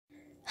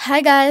Hi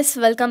guys,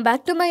 welcome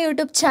back to my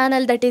YouTube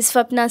channel that is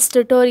Swapna's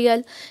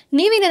Tutorial.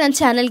 ನೀವಿನ ನನ್ನ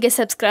ಚಾನಲ್ಗೆ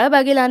subscribe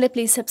ಆಗಿಲ್ಲ ಅಂದರೆ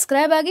please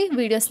subscribe ಆಗಿ,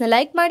 ವೀಡಿಯೋಸ್ನ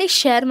ಲೈಕ್ ಮಾಡಿ,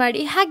 ಶೇರ್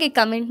ಮಾಡಿ, ಹಾಗೆ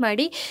ಕಮೆಂಟ್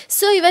ಮಾಡಿ.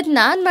 ಸೊ ಇವತ್ತು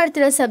ನಾನು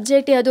ಮಾಡ್ತಿರೋ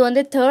ಸಬ್ಜೆಕ್ಟ್ ಯಾವುದು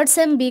ಅಂದರೆ third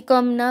sem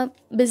bcomನ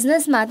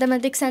business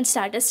mathematics and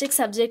statistics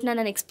ಸಬ್ಜೆಕ್ಟ್ನ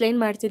ನಾನು ಎಕ್ಸ್ಪ್ಲೈನ್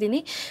ಮಾಡ್ತಿದ್ದೀನಿ.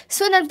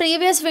 ಸೊ ನಾನು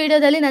ಪ್ರೀವಿಯಸ್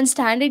ವೀಡಿಯೋದಲ್ಲಿ ನಾನು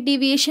ಸ್ಟ್ಯಾಂಡರ್ಡ್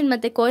ಡಿವಿಯೇಷನ್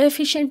ಮತ್ತು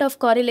ಕೋಎಫಿಷಿಯಂಟ್ ಆಫ್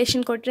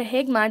ಕಾರಿಲೇಷನ್ ಕೊಟ್ಟರೆ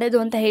ಹೇಗೆ ಮಾಡೋದು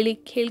ಅಂತ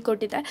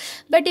ಹೇಳ್ಕೊಟ್ಟಿದ್ದೆ.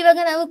 ಬಟ್ ಇವಾಗ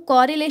ನಾವು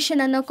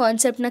ಕಾರಿಲೇಷನ್ ಅನ್ನೋ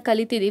ಕಾನ್ಸೆಪ್ಟನ್ನ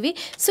ಕಲಿತಿದ್ದೀವಿ.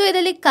 ಸೊ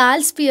ಇದರಲ್ಲಿ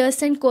calls pears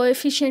and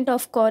coefficient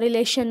of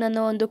correlation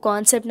ಅನ್ನೋ ಒಂದು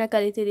ಕಾನ್ಸೆಪ್ಟನ್ನ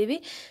ಕಲಿತಿದ್ದೀವಿ.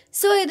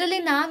 ಸೊ ಇದರಲ್ಲಿ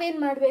ನಾವೇನು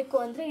ಮಾಡಬೇಕು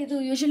ಅಂದರೆ, ಇದು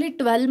ಯೂಶ್ವಲಿ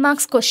 12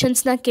 ಮಾರ್ಕ್ಸ್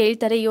ಕ್ವಶನ್ಸ್ನ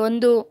ಕೇಳ್ತಾರೆ. ಈ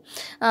ಒಂದು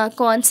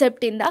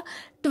ಕಾನ್ಸೆಪ್ಟಿಂದ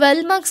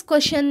 12 ಮಾರ್ಕ್ಸ್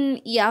ಕ್ವಶನ್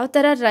ಯಾವ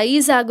ಥರ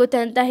ರೈಸ್ ಆಗುತ್ತೆ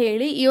ಅಂತ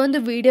ಹೇಳಿ ಈ ಒಂದು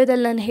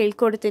ವಿಡಿಯೋದಲ್ಲಿ ನಾನು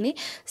ಹೇಳ್ಕೊಡ್ತೀನಿ.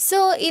 ಸೊ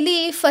ಇಲ್ಲಿ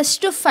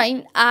ಫಸ್ಟು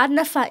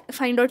ಆರ್ನ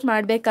ಫೈಂಡ್ ಔಟ್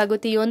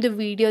ಮಾಡಬೇಕಾಗುತ್ತೆ. ಈ ಒಂದು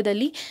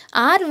ವಿಡಿಯೋದಲ್ಲಿ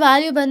ಆರ್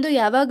ವ್ಯಾಲ್ಯೂ ಬಂದು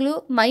ಯಾವಾಗಲೂ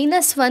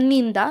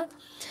 -1ಇಂದ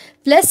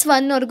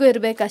 +1ವರೆಗೂ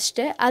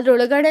ಇರಬೇಕಷ್ಟೇ.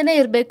 ಅದರೊಳಗಡೆನೇ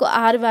ಇರಬೇಕು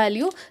ಆರ್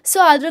ವ್ಯಾಲ್ಯೂ. ಸೊ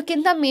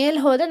ಅದಕ್ಕಿಂತ ಮೇಲೆ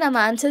ಹೋದರೆ ನಮ್ಮ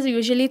ಆನ್ಸರ್ಸ್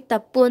ಯೂಶ್ವಲಿ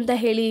ತಪ್ಪು ಅಂತ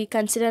ಹೇಳಿ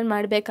ಕನ್ಸಿಡರ್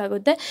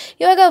ಮಾಡಬೇಕಾಗುತ್ತೆ.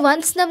 ಇವಾಗ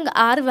ಒನ್ಸ್ ನಮ್ಗೆ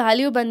ಆರ್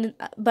ವ್ಯಾಲ್ಯೂ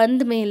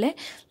ಬಂದ ಮೇಲೆ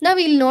ನಾವು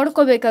ಇಲ್ಲಿ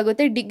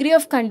ನೋಡ್ಕೋಬೇಕಾಗುತ್ತೆ ಡಿಗ್ರಿ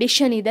ಆಫ್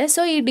ಕಂಡೀಷನ್ ಇದೆ.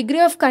 ಸೊ ಈ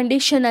ಡಿಗ್ರಿ ಆಫ್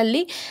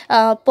ಕಂಡೀಷನಲ್ಲಿ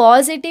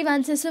ಪಾಸಿಟಿವ್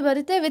ಆನ್ಸರ್ಸು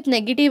ಬರುತ್ತೆ ವಿತ್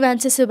ನೆಗೆಟಿವ್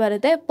ಆನ್ಸರ್ಸು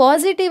ಬರುತ್ತೆ.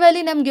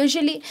 ಪಾಸಿಟಿವಲ್ಲಿ ನಮ್ಗೆ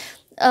ಯೂಶ್ವಲಿ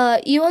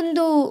ಈ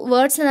ಒಂದು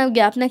ವರ್ಡ್ಸ್ನ ನಾವು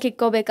ಗ್ಯಾಪ್ನಾಗ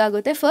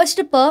ಇಕ್ಕೋಬೇಕಾಗುತ್ತೆ.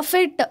 ಫಸ್ಟ್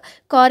ಪರ್ಫೆಕ್ಟ್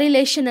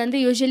ಕಾರಿಲೇಷನ್ ಅಂದರೆ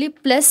ಯೂಶ್ವಲಿ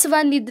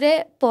 +1 ಇದ್ದರೆ,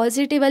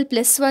 ಪಾಸಿಟಿವಲ್ಲಿ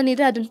 +1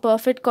 ಇದ್ದರೆ ಅದನ್ನು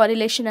ಪರ್ಫೆಕ್ಟ್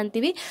ಕಾರಿಲೇಷನ್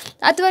ಅಂತೀವಿ.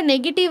 ಅಥವಾ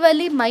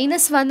ನೆಗೆಟಿವಲ್ಲಿ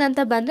 -1 ಅಂತ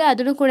ಬಂದರೆ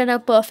ಅದನ್ನು ಕೂಡ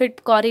ನಾವು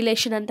ಪರ್ಫೆಕ್ಟ್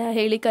ಕಾರಿಲೇಷನ್ ಅಂತ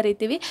ಹೇಳಿ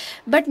ಕರಿತೀವಿ.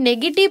 ಬಟ್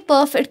ನೆಗೆಟಿವ್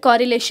ಪರ್ಫೆಕ್ಟ್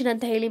ಕಾರಿಲೇಷನ್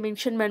ಅಂತ ಹೇಳಿ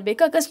ಮೆನ್ಷನ್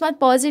ಮಾಡಬೇಕು. ಅಕಸ್ಮಾತ್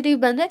ಪಾಸಿಟಿವ್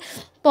ಬಂದರೆ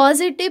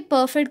ಪಾಸಿಟಿವ್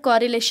ಪರ್ಫೆಕ್ಟ್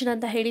ಕಾರಿಲೇಷನ್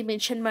ಅಂತ ಹೇಳಿ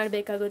ಮೆನ್ಷನ್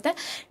ಮಾಡಬೇಕಾಗುತ್ತೆ.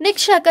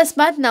 ನೆಕ್ಸ್ಟ್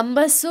ಅಕಸ್ಮಾತ್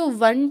ನಂಬರ್ಸು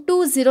 1 to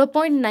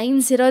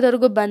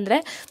 0.90ವರೆಗೂ ಬಂದರೆ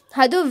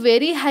ಅದು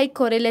ವೆರಿ ಹೈ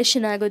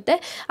ಕೊರಿಲೇಷನ್ ಆಗುತ್ತೆ.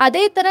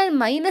 ಅದೇ ಥರ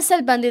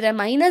ಮೈನಸಲ್ಲಿ ಬಂದಿದೆ,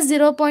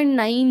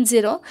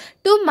 -0.90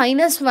 to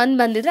 -1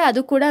 ಬಂದಿದ್ರೆ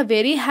ಅದು ಕೂಡ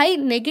ವೆರಿ ಹೈ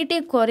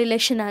ನೆಗೆಟಿವ್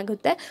ಕೊರಿಲೇಷನ್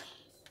ಆಗುತ್ತೆ.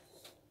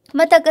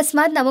 ಮತ್ತು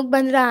ಅಕಸ್ಮಾತ್ ನಮಗೆ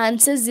ಬಂದಿರೋ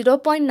ಆನ್ಸರ್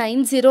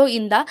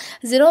 0.90ಇಂದ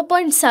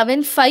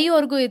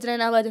 0.75ವರೆಗೂ ಇದ್ದರೆ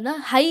ನಾವು ಅದನ್ನು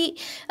ಹೈ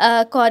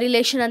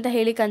ಕಾರಿಲೇಷನ್ ಅಂತ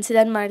ಹೇಳಿ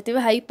ಕನ್ಸಿಡರ್ ಮಾಡ್ತೀವಿ,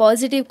 ಹೈ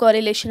ಪಾಸಿಟಿವ್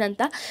ಕಾರಿಲೇಷನ್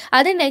ಅಂತ.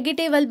 ಅದೇ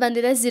ನೆಗೆಟಿವಲ್ಲಿ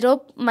ಬಂದಿದೆ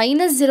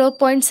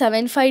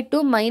 -0.75 to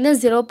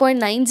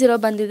 -0.90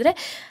 ಬಂದಿದ್ರೆ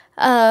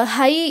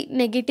ಹೈ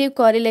ನೆಗೆಟಿವ್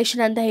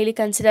ಕಾರಿಲೇಷನ್ ಅಂತ ಹೇಳಿ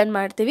ಕನ್ಸಿಡರ್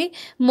ಮಾಡ್ತೀವಿ.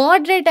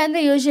 ಮಾಡ್ರೇಟ್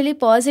ಅಂದರೆ ಯೂಶ್ವಲಿ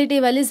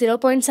ಪಾಸಿಟಿವಲ್ಲಿ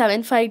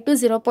 0.75 to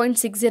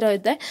 0.60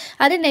 ಇದೆ.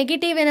 ಅದೇ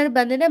ನೆಗೆಟಿವ್ ಏನಾದ್ರು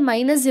ಬಂದರೆ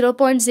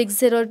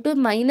 -0.60 to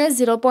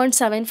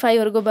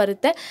 -0.75ವರೆಗೂ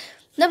ಬರುತ್ತೆ.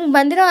 ನಮ್ಗೆ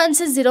ಬಂದಿರೋ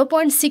ಆನ್ಸರ್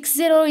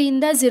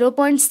 0.60ಇಂದ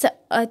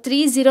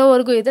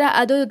 0.30ವರೆಗೂ ಇದ್ದರೆ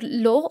ಅದು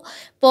ಲೋ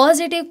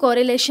ಪಾಸಿಟಿವ್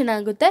ಕೋರಿಲೇಷನ್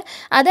ಆಗುತ್ತೆ.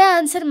 ಅದೇ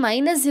ಆನ್ಸರ್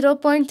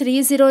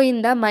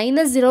 -0.30ಇಂದ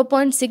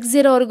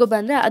 -0.60ವರೆಗೂ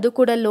ಬಂದರೆ ಅದು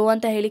ಕೂಡ ಲೋ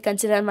ಅಂತ ಹೇಳಿ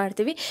ಕನ್ಸಿಡರ್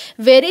ಮಾಡ್ತೀವಿ.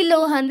 ವೆರಿ ಲೋ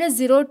ಅಂದರೆ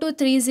 0 to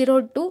 30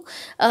 to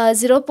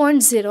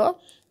 0.0.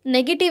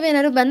 ನೆಗೆಟಿವ್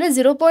ಏನಾದ್ರು ಬಂದರೆ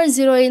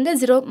 0.0ಇಂದ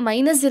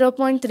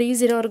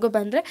 -0.30ವರೆಗೂ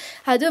ಬಂದರೆ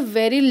ಅದು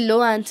ವೆರಿ ಲೋ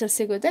ಆನ್ಸರ್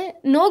ಸಿಗುತ್ತೆ.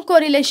 ನೋ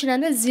ಕೋರಿಲೇಷನ್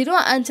ಅಂದರೆ 0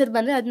 ಆನ್ಸರ್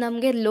ಬಂದರೆ ಅದು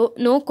ನಮಗೆ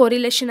ನೋ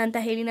ಕೋರಿಲೇಷನ್ ಅಂತ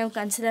ಹೇಳಿ ನಾವು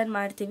ಕನ್ಸಿಡರ್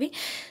ಮಾಡ್ತೀವಿ.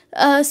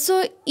 ಸೊ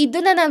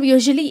ಇದನ್ನು ನಾವು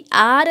ಯೂಶ್ವಲಿ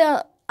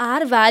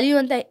ಆರ್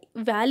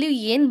ವ್ಯಾಲ್ಯೂ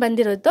ಏನು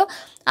ಬಂದಿರುತ್ತೋ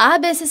ಆ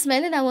ಬೇಸಿಸ್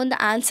ಮೇಲೆ ನಾವು ಒಂದು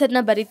ಆನ್ಸರ್ನ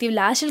ಬರಿತೀವಿ.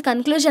 ಲಾಸ್ಟಲ್ಲಿ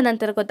ಕನ್ಕ್ಲೂಷನ್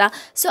ಅಂತಾರೆ ಗೊತ್ತಾ,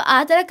 ಸೊ ಆ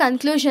ಥರ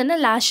ಕನ್ಕ್ಲೂಷನ್ನ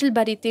ಲಾಸ್ಟಲ್ಲಿ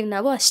ಬರಿತೀವಿ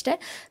ನಾವು ಅಷ್ಟೇ.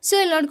 ಸೊ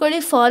ಇಲ್ಲಿ ನೋಡ್ಕೊಳ್ಳಿ,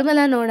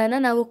 ಫಾರ್ಮುಲಾ ನೋಡೋಣ.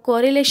 ನಾವು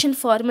ಕೋರಿಲೇಷನ್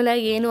ಫಾರ್ಮುಲಾ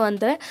ಏನು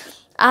ಅಂದರೆ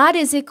R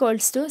is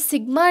equals to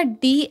sigma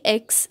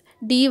dx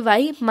dy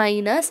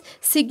minus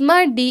sigma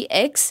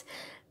dx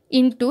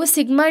into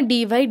sigma dy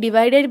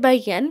divided by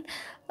n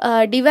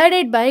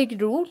divided by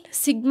root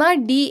sigma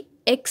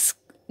dx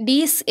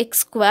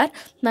square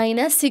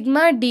minus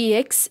sigma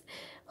dx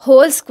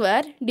whole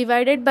square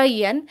divided by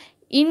n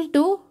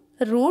into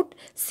root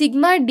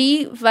sigma dy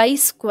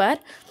square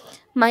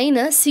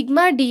minus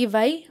sigma dy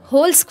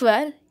whole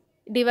square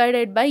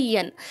divided by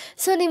n.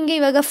 So ನಿಮಗೆ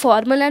ಇವಾಗ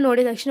formula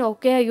ನೋಡಿದ ತಕ್ಷಣ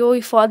okay, ಅಯ್ಯೋ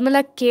ಈ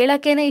formula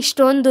ಕೇಳೋಕ್ಕೇ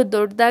ಇಷ್ಟೊಂದು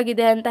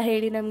ದೊಡ್ಡದಾಗಿದೆ ಅಂತ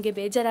ಹೇಳಿ ನಮಗೆ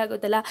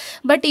ಬೇಜಾರಾಗೋದಲ್ಲ.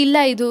 ಬಟ್ ಇಲ್ಲ,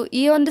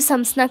 ಈ ಒಂದು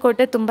ಸಮ್ಸ್ನ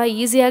ಕೊಟ್ಟರೆ ತುಂಬ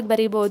ಈಸಿಯಾಗಿ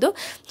ಬರಿಬೋದು.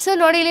 ಸೊ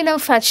ನೋಡಿ, ಇಲ್ಲಿ ನಾವು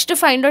ಫಸ್ಟ್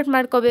ಫೈಂಡ್ ಔಟ್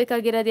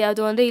ಮಾಡ್ಕೋಬೇಕಾಗಿರೋದು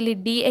ಯಾವುದು ಅಂದರೆ ಇಲ್ಲಿ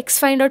dx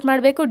ಫೈಂಡ್ ಔಟ್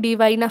ಮಾಡಬೇಕು, dy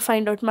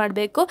ಫೈಂಡ್ ಔಟ್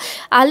ಮಾಡಬೇಕು.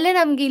 ಅಲ್ಲೇ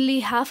ನಮಗೆ ಇಲ್ಲಿ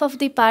half of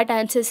the part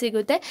answer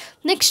ಸಿಗುತ್ತೆ.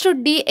 ನೆಕ್ಸ್ಟು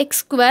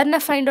dx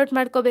ಸ್ಕ್ವೇರ್ನ ಫೈಂಡ್ ಔಟ್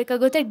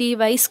ಮಾಡ್ಕೋಬೇಕಾಗುತ್ತೆ, dy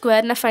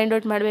ಸ್ಕ್ವೇರ್ನ ಫೈಂಡ್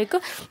ಔಟ್ ಮಾಡಬೇಕು.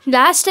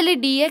 ಲಾಸ್ಟಲ್ಲಿ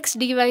dx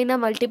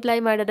dyನ ಮಲ್ಟಿಪ್ಲೈ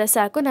ಮಾಡಿದ್ರೆ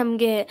ಸಾಕು,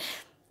 ನಮಗೆ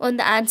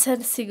ಒಂದು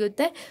ಆನ್ಸರ್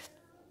ಸಿಗುತ್ತೆ.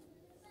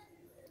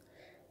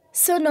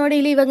 ಸೊ ನೋಡಿ,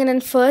 ಇಲ್ಲಿ ಇವಾಗ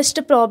ನಾನು ಫಸ್ಟ್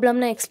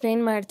ಪ್ರಾಬ್ಲಮ್ನ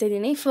ಎಕ್ಸ್ಪ್ಲೈನ್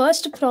ಮಾಡ್ತಿದ್ದೀನಿ.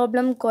 First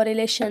problem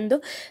ಕಾರಿಲೇಷನ್ದು.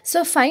 So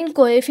find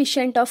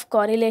coefficient of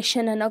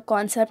correlation ಅನ್ನೋ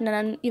ಕಾನ್ಸೆಪ್ಟನ್ನ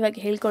ನಾನು ಇವಾಗ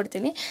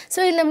ಹೇಳ್ಕೊಡ್ತೀನಿ. ಸೊ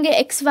ಇಲ್ಲಿ ನಮಗೆ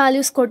ಎಕ್ಸ್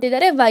ವ್ಯಾಲ್ಯೂಸ್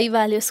ಕೊಟ್ಟಿದ್ದಾರೆ, ವೈ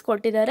ವ್ಯಾಲ್ಯೂಸ್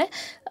ಕೊಟ್ಟಿದ್ದಾರೆ.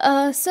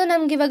 ಸೊ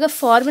ನಮ್ಗೆ ಇವಾಗ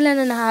ಫಾರ್ಮುಲಾ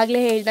ನಾನು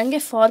ಆಗಲೇ ಹೇಳ್ದಂಗೆ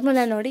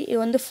ಫಾರ್ಮುಲಾ ನೋಡಿ, ಈ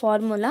ಒಂದು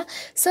ಫಾರ್ಮುಲಾ.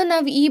 ಸೊ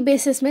ನಾವು ಈ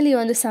ಬೇಸಿಸ್ ಮೇಲೆ ಈ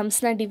ಒಂದು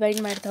ಸಮ್ಸ್ನ ಡಿವೈಡ್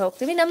ಮಾಡ್ತಾ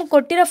ಹೋಗ್ತೀವಿ. ನಮಗೆ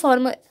ಕೊಟ್ಟಿರೋ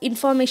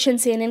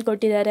ಇನ್ಫಾರ್ಮೇಷನ್ಸ್ ಏನೇನು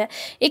ಕೊಟ್ಟಿದ್ದಾರೆ,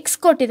 ಎಕ್ಸ್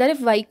ಕೊಟ್ಟಿದ್ದಾರೆ,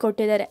 ವೈ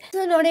ಕೊಟ್ಟಿದ್ದಾರೆ.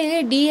 ಸೊ ನೋಡಿ,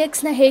 ಇಲ್ಲಿ ಡಿ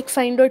ಎಕ್ಸ್ನ ಹೇಗೆ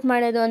ಫೈಂಡ್ ಔಟ್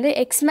ಮಾಡೋದು ಅಂದರೆ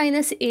ಎಕ್ಸ್ -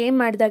 a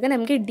ಮಾಡಿದಾಗ ಮಾಡಿದಾಗ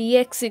ನಮಗೆ ಡಿ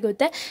ಎಕ್ಸ್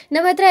ಸಿಗುತ್ತೆ.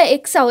 ನಮ್ಮ ಹತ್ರ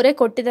ಎಕ್ಸ್ ಅವರೇ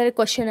ಕೊಟ್ಟಿದ್ದಾರೆ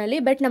ಕ್ವಶನಲ್ಲಿ,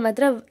 ಬಟ್ ನಮ್ಮ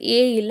ಹತ್ರ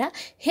ಎ ಇಲ್ಲ.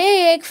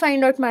 ಹೇಗೆ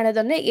ಫೈಂಡ್ ಔಟ್ ಮಾಡೋದು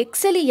ಅಂದರೆ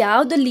ಎಕ್ಸಲ್ಲಿ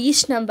ಯಾವುದು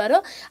ಲೀಸ್ಟ್ ನಂಬರೋ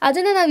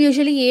ಅದನ್ನು ನಾವು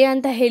ಯೂಶ್ವಲಿ ಎ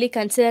ಅಂತ ಹೇಳಿ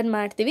ಕನ್ಸಿಡರ್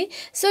ಮಾಡ್ತೀವಿ.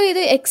 ಸೊ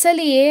ಇದು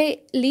ಎಕ್ಸಲ್ಲಿ ಎ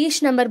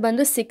ಲೀಸ್ಟ್ ನಂಬರ್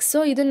ಬಂದು 6. ಸೊ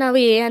ಇದು ನಾವು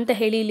ಎ ಅಂತ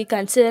ಹೇಳಿ ಇಲ್ಲಿ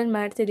ಕನ್ಸಿಡರ್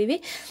ಮಾಡ್ತಿದ್ದೀವಿ.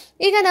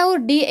 ಈಗ ನಾವು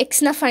ಡಿ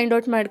ಎಕ್ಸ್ನ ಫೈಂಡ್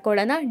ಔಟ್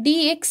ಮಾಡ್ಕೊಳ್ಳೋಣ. ಡಿ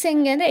ಎಕ್ಸ್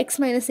ಹೆಂಗೆ ಅಂದರೆ ಎಕ್ಸ್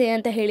ಮೈನಸ್ ಎ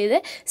ಅಂತ ಹೇಳಿದೆ.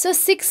 ಸೊ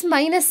 6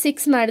 ಮೈನಸ್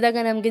 6 ಮಾಡಿದಾಗ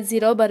ನಮಗೆ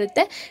 0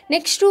 ಬರುತ್ತೆ.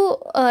 ನೆಕ್ಸ್ಟು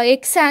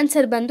ಎಕ್ಸ್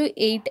ಆನ್ಸರ್ ಬಂದು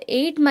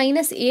 8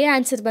 ಮೈನಸ್ ಎ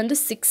ಆನ್ಸರ್ ಬಂದು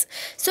 6.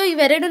 ಸೊ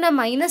ಇವೆರಡನ್ನ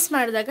ಮೈನಸ್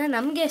ಮಾಡಿದಾಗ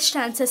ನಮಗೆ ಎಷ್ಟು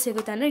ಆನ್ಸರ್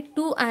ಸಿಗುತ್ತೆ ಅಂದರೆ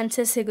 2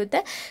 ಆನ್ಸರ್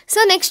ಸಿಗುತ್ತೆ. So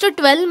next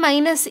 12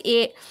 minus A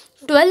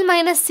 12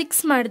 minus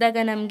 6 ಮಾಡಿದಾಗ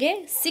ನಮಗೆ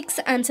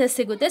 6 ಆನ್ಸರ್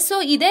ಸಿಗುತ್ತೆ. ಸೊ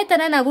ಇದೇ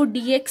ಥರ ನಾವು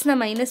ಡಿ ಎಕ್ಸ್ನ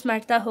ಮೈನಸ್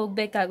ಮಾಡ್ತಾ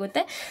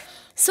ಹೋಗಬೇಕಾಗುತ್ತೆ.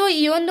 ಸೊ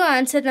ಈ ಒಂದು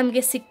ಆನ್ಸರ್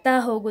ನಮಗೆ ಸಿಗ್ತಾ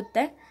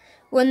ಹೋಗುತ್ತೆ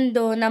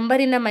ಒಂದು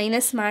ನಂಬರಿನ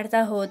ಮೈನಸ್ ಮಾಡ್ತಾ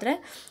ಹೋದರೆ.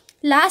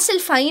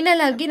 ಲಾಸ್ಟಲ್ಲಿ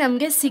ಫೈನಲ್ ಆಗಿ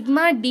ನಮಗೆ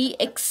ಸಿಗ್ಮಾ ಡಿ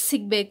ಎಕ್ಸ್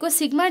ಸಿಗಬೇಕು.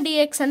 ಸಿಗ್ಮಾ ಡಿ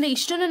ಎಕ್ಸ್ ಅಂದರೆ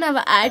ಇಷ್ಟನ್ನು ನಾವು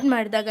ಆ್ಯಡ್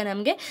ಮಾಡಿದಾಗ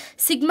ನಮಗೆ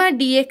ಸಿಗ್ಮಾ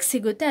ಡಿ ಎಕ್ಸ್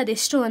ಸಿಗುತ್ತೆ.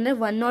 ಅದೆಷ್ಟು ಅಂದರೆ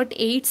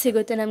 108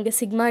 ಸಿಗುತ್ತೆ ನಮಗೆ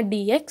ಸಿಗ್ಮಾ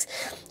ಡಿ ಎಕ್ಸ್.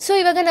 ಸೊ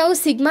ಇವಾಗ ನಾವು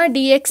ಸಿಗ್ಮಾ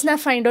ಡಿ ಎಕ್ಸ್ನ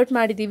ಫೈಂಡ್ ಔಟ್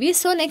ಮಾಡಿದ್ದೀವಿ.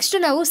 ಸೊ ನೆಕ್ಸ್ಟು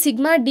ನಾವು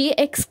ಸಿಗ್ಮಾ ಡಿ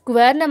ಎಕ್ಸ್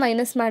ಸ್ಕ್ವೇರ್ನ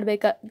ಮೈನಸ್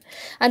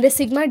ಅಂದರೆ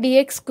ಸಿಗ್ಮಾ ಡಿ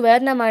ಎಕ್ಸ್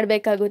ಸ್ಕ್ವೇರ್ನ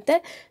ಮಾಡಬೇಕಾಗುತ್ತೆ.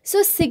 So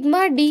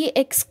sigma D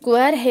X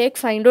square ಹೇಗೆ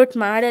ಫೈಂಡ್ ಔಟ್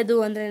ಮಾಡೋದು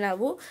ಅಂದರೆ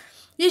ನಾವು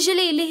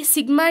ಯೂಶ್ವಲಿ ಇಲ್ಲಿ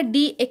ಸಿಗ್ಮಾ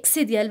ಡಿ ಎಕ್ಸ್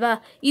ಇದೆಯಲ್ವಾ,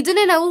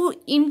 ಇದನ್ನೇ ನಾವು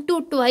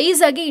ಟ್ವೈಸ್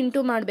ಆಗಿ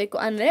ಮಾಡಬೇಕು.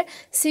 ಅಂದರೆ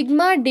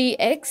sigma D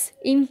X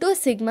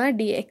sigma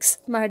D X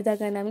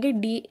ಮಾಡಿದಾಗ ನಮಗೆ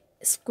ಡಿ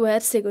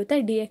ಸ್ಕ್ವೇರ್ ಸಿಗುತ್ತೆ,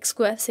 ಡಿ ಎಕ್ಸ್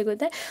ಸ್ಕ್ವೇರ್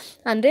ಸಿಗುತ್ತೆ.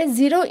 ಅಂದರೆ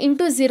 0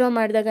 ಇಂಟು 0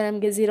 ಮಾಡಿದಾಗ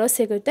ನಮಗೆ 0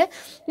 ಸಿಗುತ್ತೆ.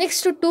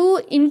 ನೆಕ್ಸ್ಟು 2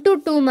 ಇಂಟು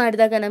 2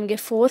 ಮಾಡಿದಾಗ ನಮಗೆ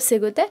 4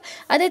 ಸಿಗುತ್ತೆ.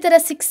 ಅದೇ ಥರ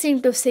 6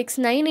 ಇಂಟು 6,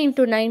 9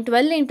 ಇಂಟು 9,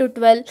 12 ಇಂಟು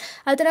 12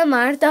 ಆ ಥರ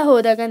ಮಾಡ್ತಾ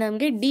ಹೋದಾಗ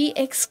ನಮಗೆ ಡಿ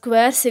ಎಕ್ಸ್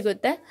ಸ್ಕ್ವೇರ್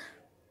ಸಿಗುತ್ತೆ.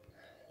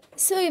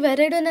 ಸೊ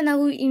ಇವೆರಡನ್ನ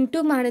ನಾವು ಇಂಟು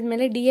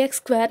ಮಾಡಿದ್ಮೇಲೆ ಡಿ ಎಕ್ಸ್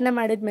ಸ್ಕ್ವೇರ್ನ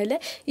ಮಾಡಿದ್ಮೇಲೆ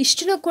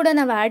ಇಷ್ಟನ್ನು ಕೂಡ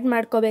ನಾವು ಆ್ಯಡ್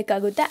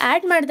ಮಾಡ್ಕೋಬೇಕಾಗುತ್ತೆ.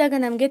 ಆ್ಯಡ್ ಮಾಡಿದಾಗ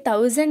ನಮಗೆ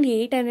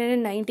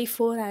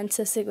 1894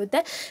 ಆನ್ಸರ್ ಸಿಗುತ್ತೆ.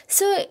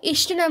 ಸೊ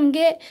ಇಷ್ಟು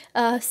ನಮಗೆ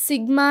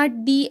ಸಿಗ್ಮಾ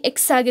ಡಿ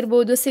ಎಕ್ಸ್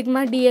ಆಗಿರ್ಬೋದು,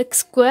 ಸಿಗ್ಮಾ ಡಿ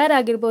ಎಕ್ಸ್ ಸ್ಕ್ವೇರ್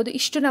ಆಗಿರ್ಬೋದು,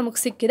 ಇಷ್ಟು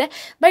ನಮಗೆ ಸಿಕ್ಕಿದೆ.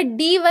 ಬಟ್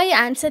ಡಿ ವೈ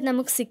ಆನ್ಸರ್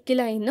ನಮಗೆ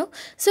ಸಿಕ್ಕಿಲ್ಲ ಇನ್ನು.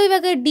 ಸೊ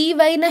ಇವಾಗ ಡಿ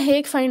ವೈನ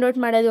ಹೇಗೆ ಫೈಂಡ್ ಔಟ್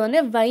ಮಾಡೋದು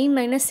ಅಂದರೆ ವೈ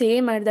ಮೈನಸ್ ಎ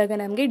ಮಾಡಿದಾಗ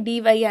ನಮಗೆ ಡಿ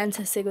ವೈ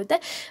ಆನ್ಸರ್ ಸಿಗುತ್ತೆ.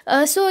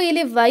 ಸೊ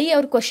ಇಲ್ಲಿ ವೈ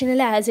ಅವ್ರ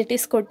ಕ್ವಶನಲ್ಲಿ ಆ್ಯಸ್ ಇಟ್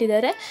ಈಸ್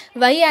ಕೊಟ್ಟಿದ್ದಾರೆ,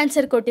 ವೈ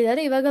ಆನ್ಸರ್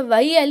ಕೊಟ್ಟಿದ್ದಾರೆ. ಇವಾಗ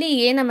ವೈ ಅಲ್ಲಿ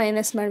ಎನ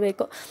ಮೈನಸ್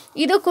ಮಾಡಬೇಕು,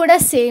 ಇದು ಕೂಡ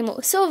ಸೇಮು.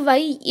 ಸೊ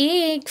ವೈ ಎ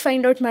ಹೇಗೆ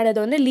ಫೈಂಡ್ ಔಟ್ ಮಾಡೋದು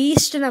ಅಂದರೆ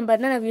ಲೀಸ್ಟ್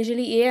ನಂಬರ್ನ ನಾವು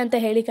ಯೂಶ್ವಲಿ ಎ ಅಂತ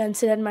ಹೇಳಿ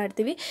ಕನ್ಸಿಡರ್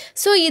ಮಾಡ್ತೀವಿ.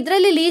 ಸೊ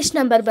ಇದರಲ್ಲಿ ಲೀಸ್ಟ್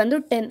ನಂಬರ್ ಬಂದು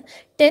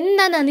 10ನ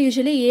ನಾನು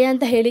ಯೂಶ್ವಲಿ ಎ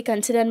ಅಂತ ಹೇಳಿ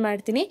ಕನ್ಸಿಡರ್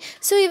ಮಾಡ್ತೀನಿ.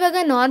 ಸೊ ಇವಾಗ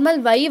ನಾರ್ಮಲ್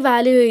ವೈ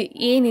ವ್ಯಾಲ್ಯೂ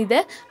ಏನಿದೆ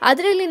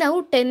ಅದರಲ್ಲಿ ನಾವು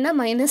 10ನ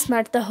ಮೈನಸ್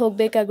ಮಾಡ್ತಾ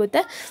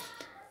ಹೋಗಬೇಕಾಗುತ್ತೆ.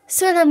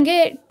 ಸೊ ನಮಗೆ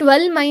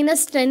 12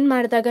 ಮೈನಸ್ 10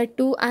 ಮಾಡಿದಾಗ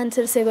 2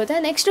 ಆನ್ಸರ್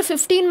ಸಿಗುತ್ತೆ. ನೆಕ್ಸ್ಟ್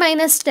 15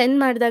 ಮೈನಸ್ 10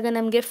 ಮಾಡಿದಾಗ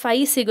ನಮಗೆ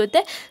 5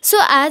 ಸಿಗುತ್ತೆ. So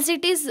as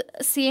it is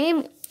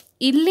same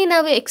ಇಲ್ಲಿ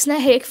ನಾವು ಎಕ್ಸ್ನ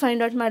ಹೇಗೆ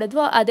ಫೈಂಡ್ ಔಟ್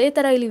ಮಾಡಿದ್ವೋ ಅದೇ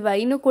ಥರ ಇಲ್ಲಿ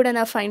ವೈನೂ ಕೂಡ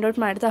ನಾವು ಫೈಂಡ್ ಔಟ್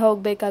ಮಾಡ್ತಾ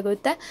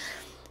ಹೋಗಬೇಕಾಗುತ್ತೆ.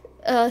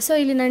 ಸೊ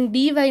ಇಲ್ಲಿ ನಾನು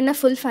ಡಿ ವೈನ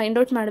ಫುಲ್ ಫೈಂಡ್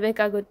ಔಟ್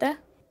ಮಾಡಬೇಕಾಗುತ್ತೆ.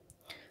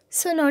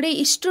 ಸೊ ನೋಡಿ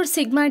ಇಷ್ಟು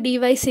ಸಿಗ್ಮಾ ಡಿ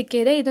ವೈ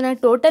ಸಿಕ್ಕಿದೆ. ಇದನ್ನು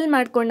ಟೋಟಲ್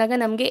ಮಾಡಿಕೊಂಡಾಗ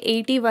ನಮಗೆ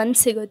 81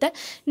 ಸಿಗುತ್ತೆ.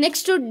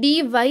 ನೆಕ್ಸ್ಟು ಡಿ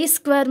ವೈ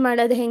ಸ್ಕ್ವೇರ್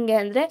ಮಾಡೋದು ಹೇಗೆ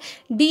ಅಂದರೆ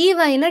ಡಿ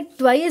ವೈನ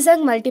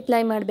ಟ್ವೈಸಾಗಿ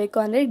ಮಲ್ಟಿಪ್ಲೈ ಮಾಡಬೇಕು.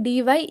 ಅಂದರೆ D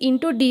Y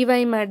into D Y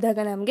ಮಾಡಿದಾಗ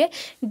ನಮಗೆ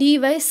ಡಿ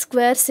ವೈ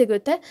ಸ್ಕ್ವೇರ್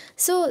ಸಿಗುತ್ತೆ.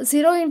 ಸೊ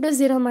 0 ಇಂಟು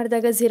 0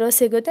 ಮಾಡಿದಾಗ 0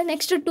 ಸಿಗುತ್ತೆ.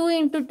 ನೆಕ್ಸ್ಟು 2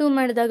 ಇಂಟು 2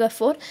 ಮಾಡಿದಾಗ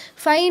 4,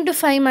 5 ಇಂಟು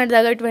 5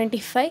 ಮಾಡಿದಾಗ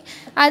 25.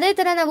 ಅದೇ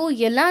ಥರ ನಾವು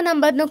ಎಲ್ಲ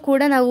ನಂಬರ್ನೂ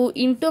ಕೂಡ ನಾವು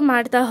ಇಂಟು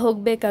ಮಾಡ್ತಾ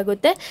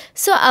ಹೋಗಬೇಕಾಗುತ್ತೆ.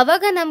 ಸೊ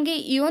ಆವಾಗ ನಮಗೆ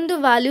ಈ ಒಂದು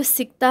ವ್ಯಾಲ್ಯೂ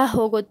ಸಿಗ್ತಾ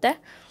ಹೋಗುತ್ತೆ.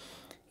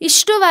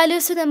 ಇಷ್ಟು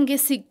ವ್ಯಾಲ್ಯೂಸು ನಮಗೆ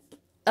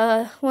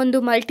ಒಂದು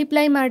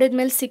ಮಲ್ಟಿಪ್ಲೈ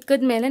ಮಾಡಿದ್ಮೇಲೆ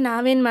ಸಿಕ್ಕಿದ್ಮೇಲೆ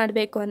ನಾವೇನು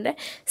ಮಾಡಬೇಕು ಅಂದರೆ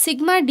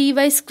ಸಿಗ್ಮಾ ಡಿ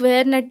ವೈ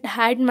ಸ್ಕ್ವೇರ್ನ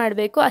ಆ್ಯಡ್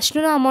ಮಾಡಬೇಕು.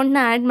 ಅಷ್ಟು ಅಮೌಂಟ್ನ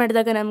ಆ್ಯಡ್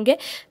ಮಾಡಿದಾಗ ನಮಗೆ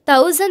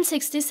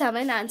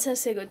 1067 ಆನ್ಸರ್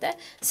ಸಿಗುತ್ತೆ.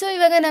 ಸೊ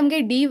ಇವಾಗ ನಮಗೆ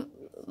ಡಿ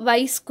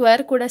ವೈ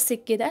ಸ್ಕ್ವೇರ್ ಕೂಡ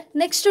ಸಿಕ್ಕಿದೆ.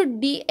 Next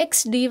D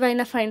X D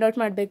ವೈನ find out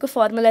ಮಾಡಬೇಕು,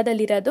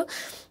 ಫಾರ್ಮುಲಾದಲ್ಲಿರೋದು.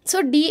 ಸೊ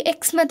ಡಿ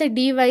ಎಕ್ಸ್ ಮತ್ತು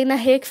ಡಿ ವೈನ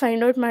ಹೇಗೆ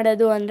ಫೈಂಡ್ ಔಟ್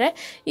ಮಾಡೋದು ಅಂದರೆ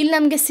ಇಲ್ಲಿ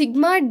ನಮಗೆ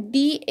ಸಿಗ್ಮಾ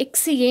ಡಿ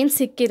ಎಕ್ಸ್ ಏನು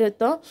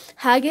ಸಿಕ್ಕಿರುತ್ತೋ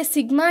ಹಾಗೆ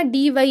ಸಿಗ್ಮಾ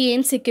ಡಿ ವೈ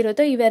ಏನು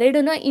ಸಿಕ್ಕಿರುತ್ತೋ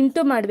ಇವೆರಡನ್ನ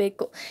ಇಂಟು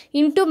ಮಾಡಬೇಕು.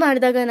 ಇಂಟು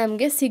ಮಾಡಿದಾಗ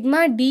ನಮಗೆ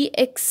sigma D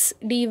X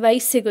D Y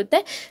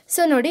ಸಿಗುತ್ತೆ.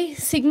 ಸೊ ನೋಡಿ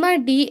ಸಿಗ್ಮಾ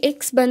ಡಿ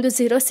ಎಕ್ಸ್ ಬಂದು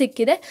 0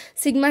 ಸಿಕ್ಕಿದೆ,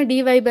 ಸಿಗ್ಮಾ ಡಿ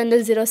ವೈ ಬಂದು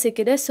 0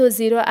 ಸಿಕ್ಕಿದೆ. ಸೊ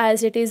 0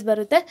 ಆ್ಯಸ್ ಇಟ್ ಈಸ್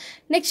ಬರುತ್ತೆ.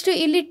 ನೆಕ್ಸ್ಟು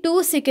ಇಲ್ಲಿ 2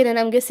 ಸಿಕ್ಕಿದೆ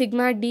ನಮಗೆ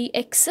ಸಿಗ್ಮಾ ಡಿ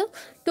ಎಕ್ಸು.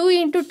 2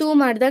 ಇಂಟು 2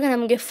 ಮಾಡಿದಾಗ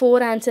ನಮಗೆ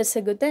 4 ಆನ್ಸರ್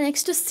ಸಿಗುತ್ತೆ.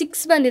 ನೆಕ್ಸ್ಟು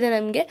 6 ಬಂದಿದೆ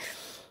ನಮಗೆ,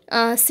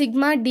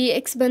 ಸಿಗ್ಮಾ ಡಿ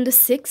ಎಕ್ಸ್ ಬಂದು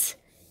 6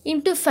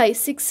 ಇಂಟು 5,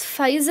 6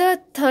 5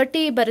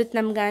 30 ಬರುತ್ತೆ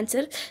ನಮ್ಗೆ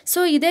ಆನ್ಸರ್. ಸೊ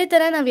ಇದೇ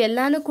ಥರ ನಾವು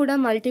ಎಲ್ಲನೂ ಕೂಡ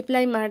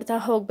ಮಲ್ಟಿಪ್ಲೈ ಮಾಡ್ತಾ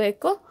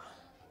ಹೋಗಬೇಕು.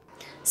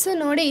 ಸೊ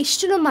ನೋಡಿ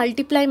ಇಷ್ಟನ್ನು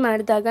ಮಲ್ಟಿಪ್ಲೈ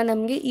ಮಾಡಿದಾಗ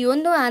ನಮಗೆ ಈ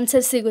ಒಂದು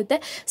ಆನ್ಸರ್ ಸಿಗುತ್ತೆ.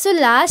 ಸೊ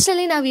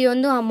ಲಾಸ್ಟಲ್ಲಿ ನಾವು ಈ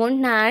ಒಂದು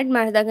ಅಮೌಂಟ್ನ ಆ್ಯಡ್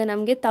ಮಾಡಿದಾಗ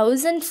ನಮಗೆ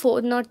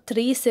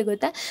 1403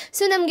 ಸಿಗುತ್ತೆ.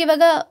 ಸೊ ನಮಗೆ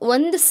ಇವಾಗ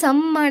ಒಂದು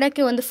ಸಮ್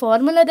ಮಾಡೋಕ್ಕೆ ಒಂದು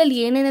ಫಾರ್ಮುಲಾದಲ್ಲಿ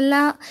ಏನೇನೆಲ್ಲ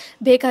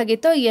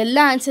ಬೇಕಾಗಿತ್ತೋ ಎಲ್ಲ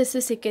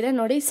ಆನ್ಸರ್ಸು ಸಿಕ್ಕಿದೆ.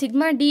 ನೋಡಿ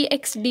sigma D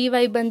X D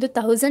Y ಬಂದು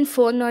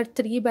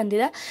 1403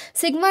 ಬಂದಿದೆ,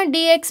 ಸಿಗ್ಮಾ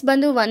ಡಿ ಎಕ್ಸ್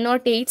ಬಂದು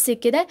 108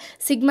 ಸಿಕ್ಕಿದೆ,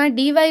 ಸಿಗ್ಮಾ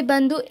ಡಿ ವೈ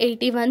ಬಂದು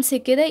 81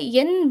 ಸಿಕ್ಕಿದೆ.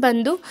 ಎನ್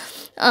ಬಂದು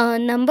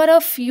ನಂಬರ್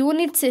ಆಫ್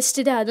ಯೂನಿಟ್ಸ್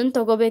ಎಷ್ಟಿದೆ ಅದನ್ನು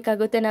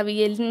ತೊಗೋಬೇಕಾಗುತ್ತೆ ನಾವು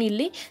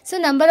ಇಲ್ಲಿ. ಸೊ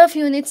ನಂಬರ್ ಆಫ್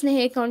ಯೂನಿಟ್ಸ್ನ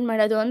ಹೇಗೆ ಕೌಂಟ್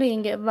ಮಾಡೋದು ಅಂದರೆ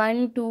ಹಿಂಗೆ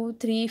 1 2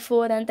 3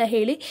 4 ಅಂತ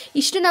ಹೇಳಿ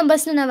ಇಷ್ಟು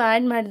ನಂಬರ್ಸ್ನ ನಾವು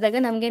ಆ್ಯಡ್ ಮಾಡಿದಾಗ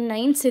ನಮಗೆ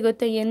 9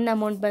 ಸಿಗುತ್ತೆ ಎನ್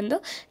ಅಮೌಂಟ್ ಬಂದು.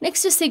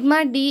 Next sigma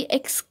D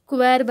X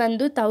square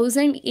ಬಂದು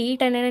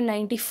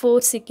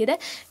 1894 ಸಿಕ್ಕಿದೆ.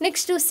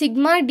 Next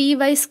sigma D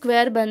Y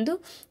square ಬಂದು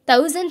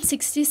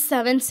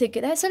 1067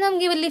 ಸಿಕ್ಕಿದೆ. ಸೊ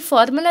ನಮಗೆ ಇಲ್ಲಿ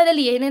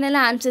ಫಾರ್ಮುಲಾದಲ್ಲಿ ಏನೇನೆಲ್ಲ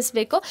ಆನ್ಸರ್ಸ್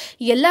ಬೇಕೋ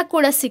ಎಲ್ಲ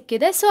ಕೂಡ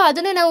ಸಿಕ್ಕಿದೆ. ಸೊ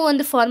ಅದನ್ನೇ ನಾವು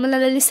ಒಂದು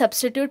ಫಾರ್ಮುಲಾದಲ್ಲಿ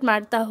ಸಬ್ಸ್ಟಿಟ್ಯೂಟ್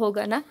ಮಾಡ್ತಾ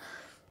ಹೋಗೋಣ.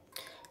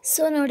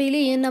 ಸೊ ನೋಡಿ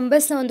ಇಲ್ಲಿ ಈ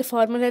ನಂಬರ್ಸ್ನ ಒಂದು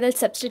ಫಾರ್ಮುಲಾದಲ್ಲಿ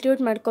ಸಬ್ಸ್ಟಿಟ್ಯೂಟ್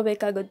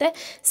ಮಾಡ್ಕೋಬೇಕಾಗುತ್ತೆ.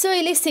 ಸೊ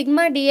ಇಲ್ಲಿ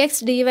sigma D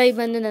X D Y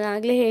ಬಂದು ನಾನು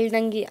ಆಗಲೇ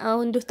ಹೇಳ್ದಂಗೆ ಆ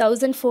ಒಂದು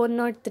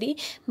 1403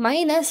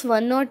 ಮೈನಸ್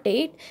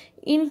 108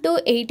 ಇಂಟು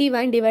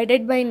 81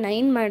 ಡಿವೈಡೆಡ್ ಬೈ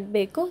 9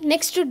 ಮಾಡಬೇಕು.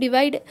 Next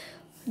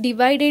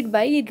divided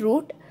by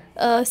root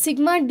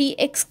sigma D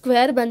X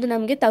square ಬಂದು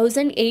ನಮಗೆ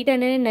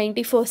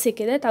 1894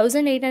 ಸಿಕ್ಕಿದೆ.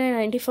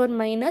 1894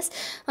 ಮೈನಸ್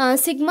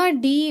ಸಿಗ್ಮಾ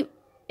ಡಿ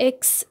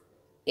ಎಕ್ಸ್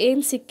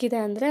ಏನು ಸಿಕ್ಕಿದೆ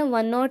ಅಂದರೆ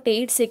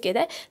 108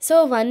 ಸಿಕ್ಕಿದೆ. ಸೊ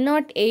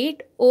 108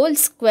 ಓಲ್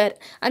ಸ್ಕ್ವೇರ್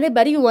ಅಂದರೆ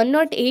ಬರೀ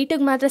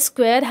 108ಗೆ ಮಾತ್ರ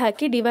ಸ್ಕ್ವೇರ್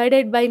ಹಾಕಿ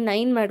ಡಿವೈಡೆಡ್ ಬೈ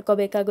 9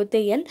 ಮಾಡ್ಕೋಬೇಕಾಗುತ್ತೆ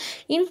ಎನ್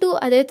ಇಂಟು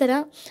ಅದೇ ಥರ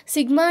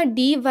ಸಿಗ್ಮಾ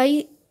ಡಿ ವೈ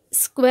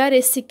ಸ್ಕ್ವೇರ್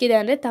ಎಷ್ಟು ಸಿಕ್ಕಿದೆ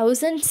ಅಂದರೆ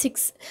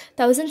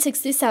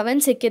 1067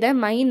 ಸಿಕ್ಕಿದೆ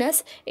ಮೈನಸ್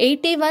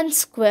 81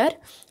 ಸ್ಕ್ವೇರ್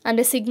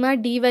ಅಂದರೆ ಸಿಗ್ಮಾ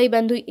ಡಿ ವೈ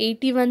ಬಂದು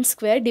 81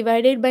 ಸ್ಕ್ವೇರ್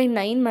ಡಿವೈಡೆಡ್ ಬೈ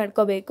 9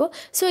 ಮಾಡ್ಕೋಬೇಕು.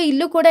 ಸೊ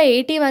ಇಲ್ಲೂ ಕೂಡ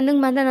 81ಗೆ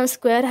ಮಾತ್ರ ನಾವು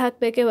ಸ್ಕ್ವೇರ್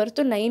ಹಾಕಬೇಕೇ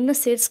ಹೊರತು 9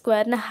 ಸೇರಿ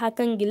ಸ್ಕ್ವೇರ್ನ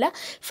ಹಾಕಂಗಿಲ್ಲ.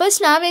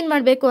 ಫಸ್ಟ್ ನಾವೇನು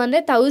ಮಾಡಬೇಕು ಅಂದರೆ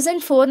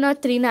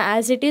 1403ನ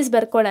as it is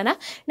ಬರ್ಕೊಳ್ಳೋಣ.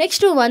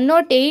 Next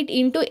 108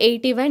 into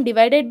 81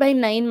 divided by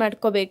 9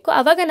 ಮಾಡ್ಕೋಬೇಕು.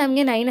 ಆವಾಗ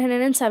ನಮಗೆ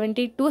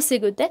 972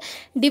 ಸಿಗುತ್ತೆ.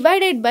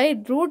 Divided by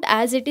root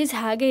as it is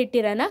ಹಾಗೆ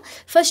ಇಟ್ಟಿರೋಣ.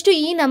 ಫಸ್ಟು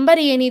ಈ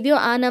ನಂಬರ್ ಏನಿದೆಯೋ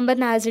ಆ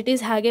ನಂಬರ್ನ ಆ್ಯಸ್ ಇಟ್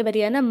ಈಸ್ ಹಾಗೆ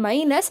ಬರೆಯೋಣ.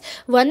 ಮೈನಸ್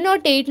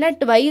 108ನ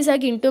ಟ್ವೈಸ್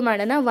ಆಗಿ ಇಂಟು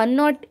ಮಾಡೋಣ.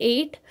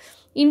 108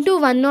 ಇಂಟು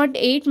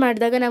 108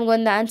 ಮಾಡಿದಾಗ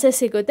ನಮಗೊಂದು ಆನ್ಸರ್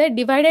ಸಿಗುತ್ತೆ.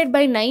 ಡಿವೈಡೆಡ್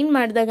ಬೈ 9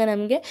 ಮಾಡಿದಾಗ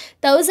ನಮಗೆ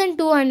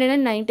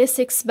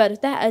 1296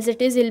 ಬರುತ್ತೆ. ಆ್ಯಸ್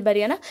ಇಟ್ ಈಸ್ ಇಲ್ಲಿ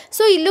ಬರೆಯೋಣ.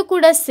 ಸೊ ಇಲ್ಲೂ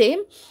ಕೂಡ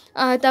ಸೇಮ್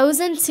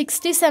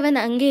 1067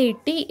 ಹಂಗೆ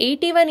ಇಟ್ಟು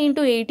 81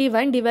 ಇಂಟು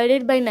 81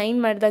 ಡಿವೈಡೆಡ್ ಬೈ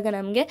 9 ಮಾಡಿದಾಗ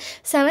ನಮಗೆ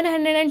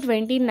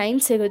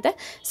 729 ಸಿಗುತ್ತೆ.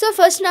 ಸೊ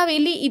ಫಸ್ಟ್ ನಾವು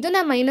ಇಲ್ಲಿ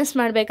ಇದನ್ನು ಮೈನಸ್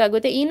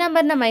ಮಾಡಬೇಕಾಗುತ್ತೆ. ಈ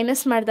ನಂಬರ್ನ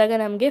ಮೈನಸ್ ಮಾಡಿದಾಗ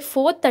ನಮಗೆ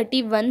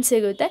 431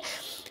 ಸಿಗುತ್ತೆ.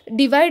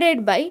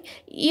 ಡಿವೈಡೆಡ್ ಬೈ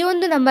ಈ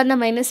ಒಂದು ನಂಬರ್ನ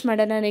ಮೈನಸ್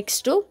ಮಾಡೋಣ.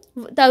 ನೆಕ್ಸ್ಟು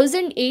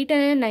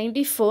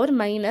 1894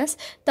 ಮೈನಸ್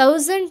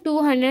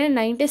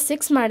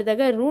 1296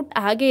 ಮಾಡಿದಾಗ ರೂಟ್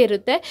ಹಾಗೇ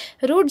ಇರುತ್ತೆ.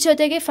 ರೂಟ್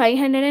ಜೊತೆಗೆ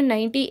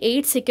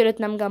 598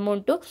 ಸಿಕ್ಕಿರುತ್ತೆ ನಮ್ಗೆ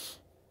ಅಮೌಂಟು.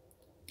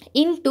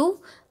 ಇಂಟು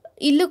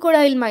ಇಲ್ಲೂ ಕೂಡ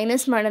ಇಲ್ಲಿ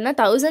ಮೈನಸ್ ಮಾಡೋಣ.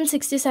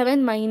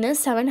 1067 ಮೈನಸ್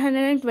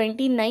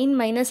 729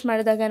 ಮೈನಸ್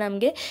ಮಾಡಿದಾಗ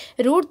ನಮಗೆ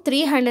ರೂಟ್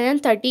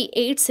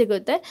 338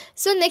 ಸಿಗುತ್ತೆ.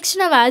 ಸೊ ನೆಕ್ಸ್ಟ್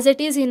ನಾವು ಆ್ಯಸ್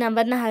ಇಟ್ ಈಸ್ ಈ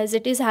ನಂಬರ್ನ ಆ್ಯಸ್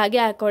ಇಟ್ ಈಸ್ ಹಾಗೆ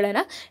ಹಾಕೊಳ್ಳೋಣ.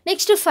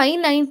 ನೆಕ್ಸ್ಟು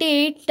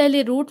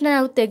 598ಅಲ್ಲಿ ರೂಟ್ನ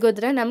ನಾವು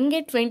ತೆಗೆದ್ರೆ ನಮಗೆ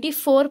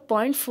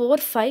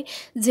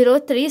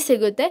 24.4503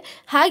 ಸಿಗುತ್ತೆ.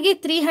 ಹಾಗೆ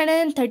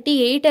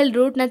 338ಅಲ್ಲಿ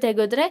ರೂಟ್ನ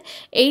ತೆಗೆದ್ರೆ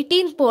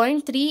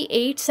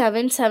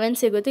 18.3877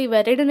 ಸಿಗುತ್ತೆ.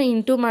 ಇವೆರಡನ್ನ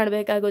ಇಂಟು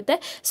ಮಾಡಬೇಕಾಗುತ್ತೆ.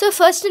 ಸೊ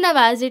ಫಸ್ಟ್ ನಾವು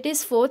as it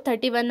is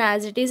 431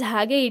 as it is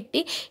ಹಾಗೆ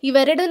ಇಟ್ಟು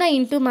ಇವೆರಡನ್ನ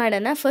ಇಂಟು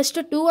ಮಾಡೋಣ. ಫಸ್ಟು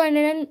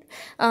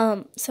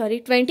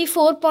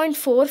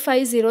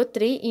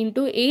 24.4503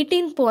 ಇಂಟು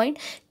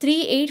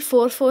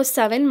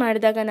 18.38447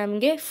 ಮಾಡಿದಾಗ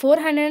ನಮಗೆ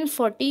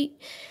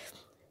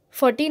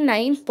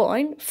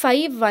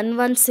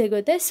 449.511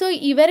 ಸಿಗುತ್ತೆ. ಸೊ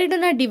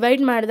ಇವೆರಡನ್ನ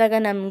ಡಿವೈಡ್ ಮಾಡಿದಾಗ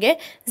ನಮಗೆ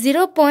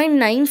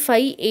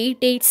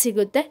 0.9588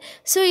 ಸಿಗುತ್ತೆ.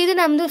 ಸೊ ಇದು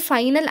ನಮ್ಮದು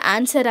ಫೈನಲ್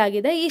ಆನ್ಸರ್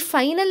ಆಗಿದೆ. ಈ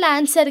ಫೈನಲ್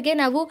ಆನ್ಸರ್ಗೆ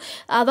ನಾವು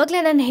ಆವಾಗಲೇ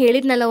ನಾನು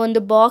ಹೇಳಿದ್ನಲ್ಲ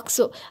ಒಂದು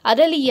ಬಾಕ್ಸು,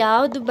 ಅದರಲ್ಲಿ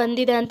ಯಾವುದು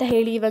ಬಂದಿದೆ ಅಂತ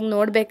ಹೇಳಿ ಇವಾಗ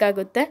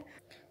ನೋಡಬೇಕಾಗುತ್ತೆ.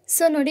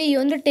 ಸೊ ನೋಡಿ ಈ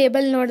ಒಂದು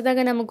ಟೇಬಲ್ ನೋಡಿದಾಗ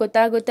ನಮಗೆ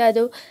ಗೊತ್ತಾಗುತ್ತೆ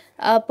ಅದು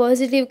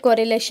ಪಾಸಿಟಿವ್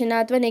ಕೊರಿಲೇಷನ್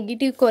ಅಥವಾ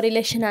ನೆಗೆಟಿವ್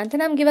ಕೊರಿಲೇಷನ್ ಅಂತ.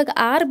 ನಮ್ಗೆ ಇವಾಗ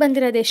ಆರ್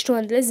ಬಂದಿರೋದು ಎಷ್ಟು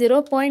ಅಂದರೆ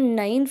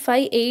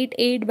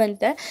 0.9588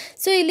 ಬಂತೆ.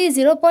 ಸೊ ಇಲ್ಲಿ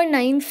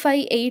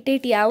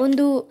 0.9588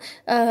 ಯಾವೊಂದು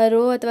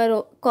ರೋ ಅಥವಾ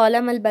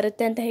ಕಾಲಮಲ್ಲಿ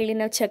ಬರುತ್ತೆ ಅಂತ ಹೇಳಿ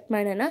ನಾವು ಚೆಕ್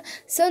ಮಾಡೋಣ.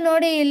 ಸೊ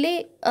ನೋಡಿ ಇಲ್ಲಿ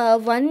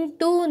 1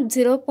 to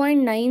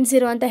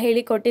 0.90 ಅಂತ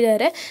ಹೇಳಿ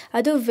ಕೊಟ್ಟಿದ್ದಾರೆ.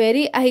 ಅದು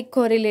ವೆರಿ ಹೈ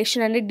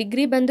ಕೊರಿಲೇಷನ್ ಅಂದರೆ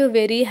ಡಿಗ್ರಿ ಬಂದು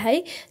ವೆರಿ ಹೈ.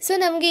 ಸೊ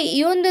ನಮಗೆ ಈ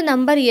ಒಂದು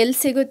ನಂಬರ್ ಎಲ್ಲಿ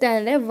ಸಿಗುತ್ತೆ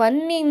ಅಂದರೆ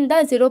 1ಇಂದ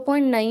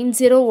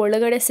 0.90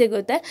 ಒಳಗಡೆ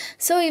ಸಿಗುತ್ತೆ.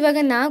 ಸೊ ಇವಾಗ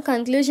ನಾವು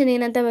ಕನ್ಕ್ಲೂಷನ್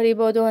ಏನಂತ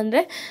ಬರೀಬೋದು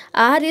ಅಂದರೆ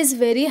R is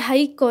very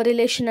high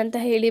correlation ಅಂತ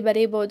ಹೇಳಿ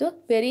ಬರೀಬೋದು.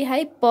 ವೆರಿ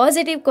ಹೈ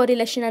ಪಾಸಿಟಿವ್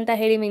ಕೊರಿಲೇಷನ್ ಅಂತ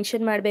ಹೇಳಿ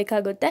ಮೆನ್ಷನ್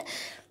ಮಾಡಬೇಕಾಗುತ್ತೆ.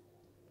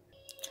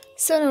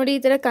 ಸೊ ನೋಡಿ ಈ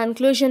ಥರ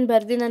ಕನ್ಕ್ಲೂಷನ್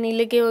ಬರೆದು ನಾನು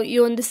ಇಲ್ಲಿಗೆ ಈ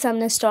ಒಂದು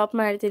ಸಮ್ನ ಸ್ಟಾಪ್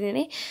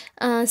ಮಾಡ್ತಿದ್ದೀನಿ.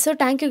 So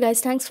thank you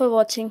guys, thanks for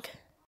watching.